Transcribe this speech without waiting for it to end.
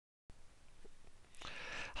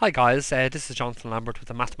Hi guys, this is Jonathan Lambert with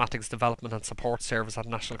the Mathematics Development and Support Service at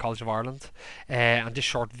National College of Ireland. And this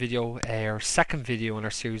short video, our second video in our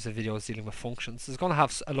series of videos dealing with functions, is going to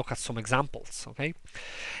have a look at some examples. Okay,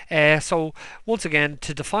 so once again,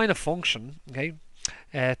 to define a function, okay,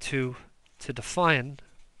 to define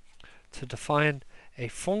a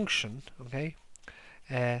function, okay,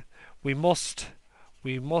 we must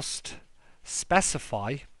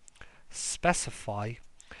specify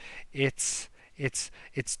its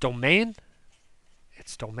domain,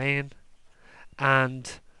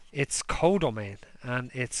 and its codomain,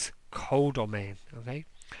 Okay,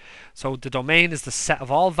 so the domain is the set of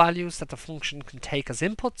all values that the function can take as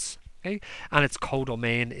inputs. Okay, and its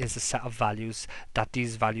codomain is the set of values that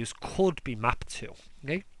these values could be mapped to.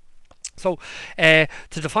 Okay. So to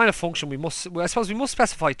define a function, we must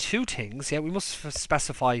specify two things. Yeah, we must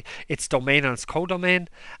specify its domain and its codomain,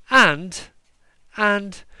 and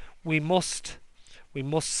we must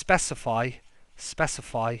specify,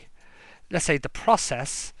 let's say, the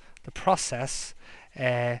process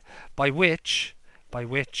by which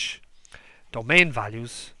domain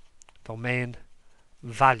values,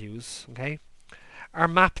 okay, are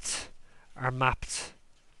mapped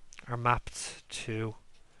to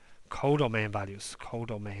codomain values,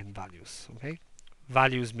 okay.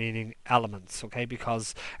 Values meaning elements, okay,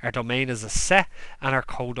 because our domain is a set and our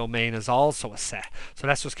codomain is also a set. So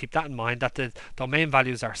let's just keep that in mind, that the domain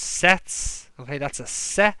values are sets, okay, that's a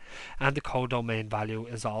set, and the codomain value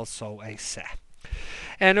is also a set.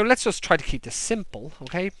 And now let's just try to keep this simple,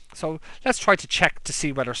 okay. So let's try to check to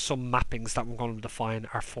see whether some mappings that we're going to define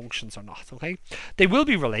are functions or not, okay. They will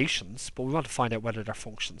be relations, but we want to find out whether they're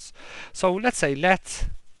functions. So let's say let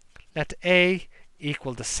A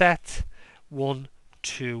equal the set 1,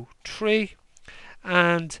 2, 3,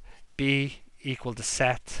 and B equal the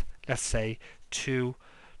set, let's say, 2,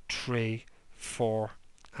 3, 4,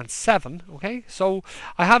 and 7. Okay, so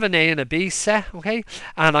I have an A and a B set, okay,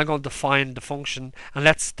 and I'm going to define the function, and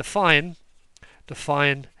let's define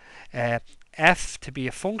f to be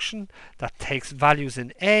a function that takes values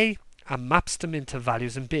in A and maps them into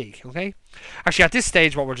values in B. Okay, actually at this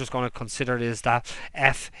stage what we're just going to consider is that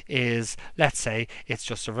f is, let's say, it's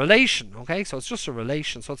just a relation. Okay, so it's just a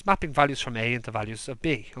relation, so it's mapping values from A into values of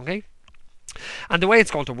B. Okay, and the way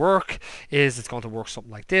it's going to work is it's going to work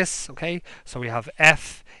something like this. Okay, so we have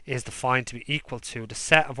f is defined to be equal to the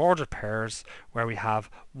set of ordered pairs where we have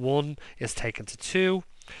 1 is taken to 2,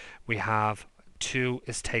 we have 2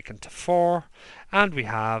 is taken to 4, and we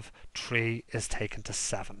have 3 is taken to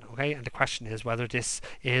 7. Okay, and the question is whether this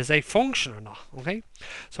is a function or not. Okay,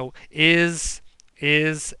 so is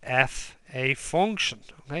f a function?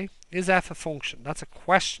 Okay, is f a function? That's a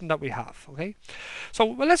question that we have. Okay, so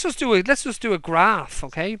well, let's just do a graph.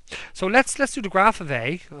 Okay, so let's do the graph of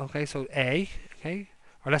A. Okay, so A. Okay,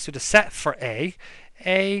 or let's do the set for A.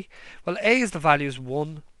 Well, A is the values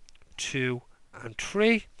 1, 2, and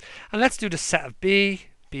 3, and let's do the set of B.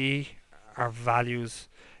 B are values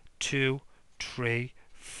 2, 3,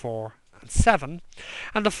 4, and 7,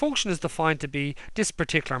 and the function is defined to be this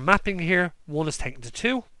particular mapping here. 1 is taken to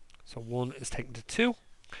 2, so 1 is taken to 2.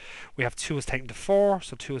 We have 2 is taken to 4,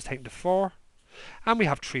 so 2 is taken to 4, and we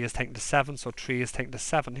have 3 is taken to 7, so 3 is taken to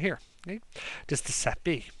 7 here. Okay, this is the set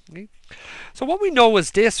B. Okay, so what we know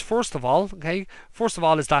is this. First of all, is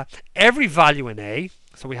that every value in A,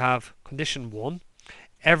 so we have condition 1,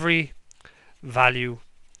 every value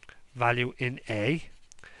in A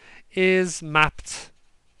is mapped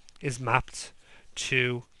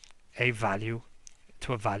to a value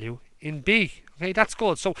in B. Okay, that's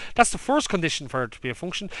good. So that's the first condition for it to be a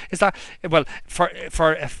function, is that, well, for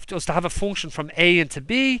us to have a function from A into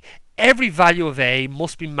B, every value of A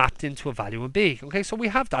must be mapped into a value in B. Okay, so we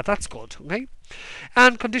have that. That's good. Okay,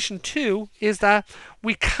 and condition 2 is that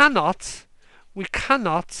we cannot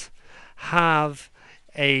have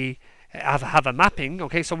a mapping.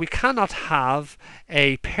 Okay, so we cannot have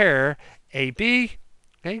a pair AB,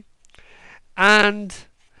 okay, and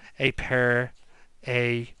a pair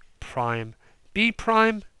A prime B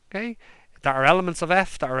prime, okay, that are elements of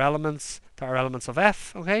F, that are elements of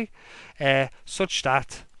F, okay, such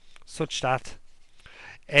that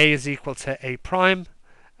A is equal to A prime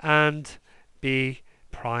and B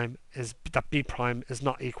prime is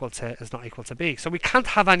not equal to B. So we can't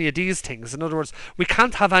have any of these things. In other words, we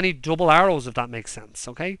can't have any double arrows, if that makes sense.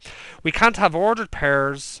 Okay, we can't have ordered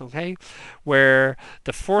pairs, okay, where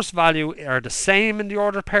the first value are the same in the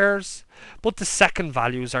ordered pairs, but the second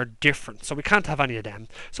values are different. So we can't have any of them.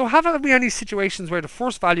 So have we any situations where the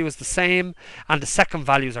first value is the same and the second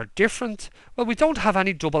values are different? Well, we don't have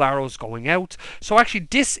any double arrows going out. So actually,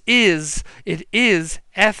 it is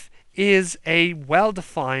f is a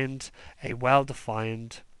well-defined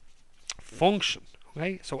function.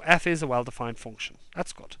 Okay, so f is a well-defined function.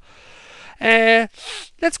 That's good.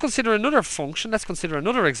 Let's consider another function. Let's consider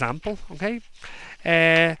another example. Okay.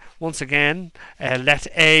 Once again, let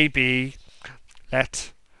A be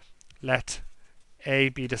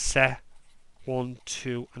the set 1,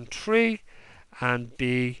 2, and 3, and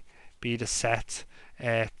B be the set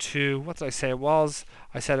 2. What did I say it was?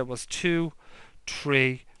 I said it was 2,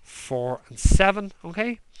 3, 4, and 7.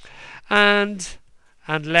 Okay, and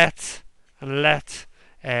let's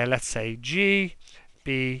say G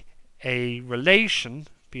be a relation.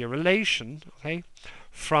 Okay,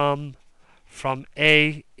 from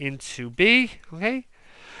A into B. Okay.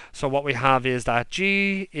 So what we have is that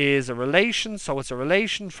G is a relation, so it's a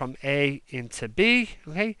relation from A into B,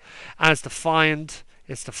 okay? And it's defined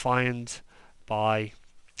by,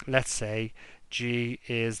 let's say, G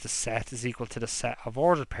is the set is equal to the set of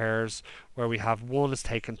ordered pairs where we have 1 is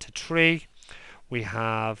taken to 3, we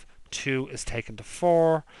have 2 is taken to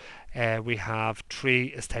 4, we have 3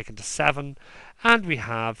 is taken to 7, and we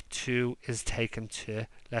have 2 is taken to,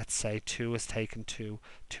 let's say 2 is taken to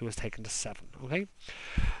 7. Okay,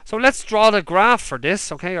 so let's draw the graph for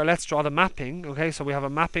this. Okay, or let's draw the mapping. Okay, so we have a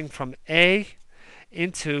mapping from A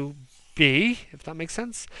into B, if that makes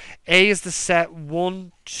sense. A is the set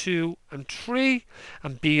 1, 2, and 3,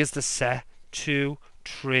 and B is the set 2,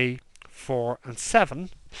 3, 4, and 7.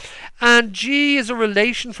 And G is a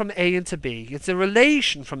relation from A into B. It's a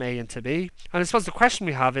relation from A into B. And I suppose the question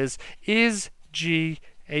we have is G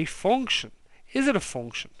a function? Is it a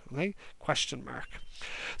function? Okay, question mark.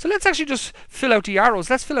 So let's actually just fill out the arrows.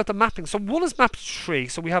 Let's fill out the mapping. So 1 is mapped to 3.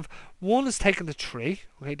 So we have 1 is taken to 3.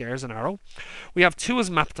 Okay, there's an arrow. We have 2 is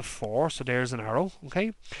mapped to 4. So there's an arrow.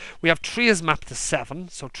 Okay. We have 3 is mapped to 7.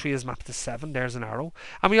 So 3 is mapped to 7. There's an arrow.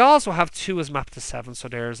 And we also have 2 is mapped to 7. So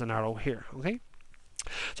there's an arrow here. Okay.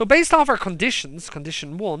 So based off our conditions,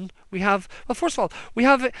 condition 1, we have, well, first of all,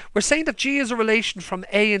 we're saying that G is a relation from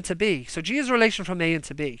A into B. So G is a relation from A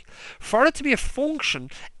into B. For it to be a function,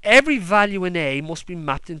 every value in A must be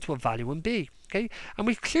mapped into a value in B. Okay, and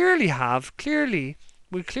we clearly have every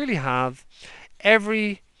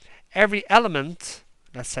element,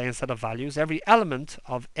 let's say instead of values, every element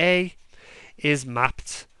of A is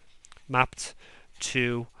mapped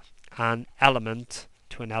to an element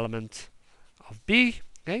of B.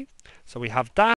 Okay, so we have that.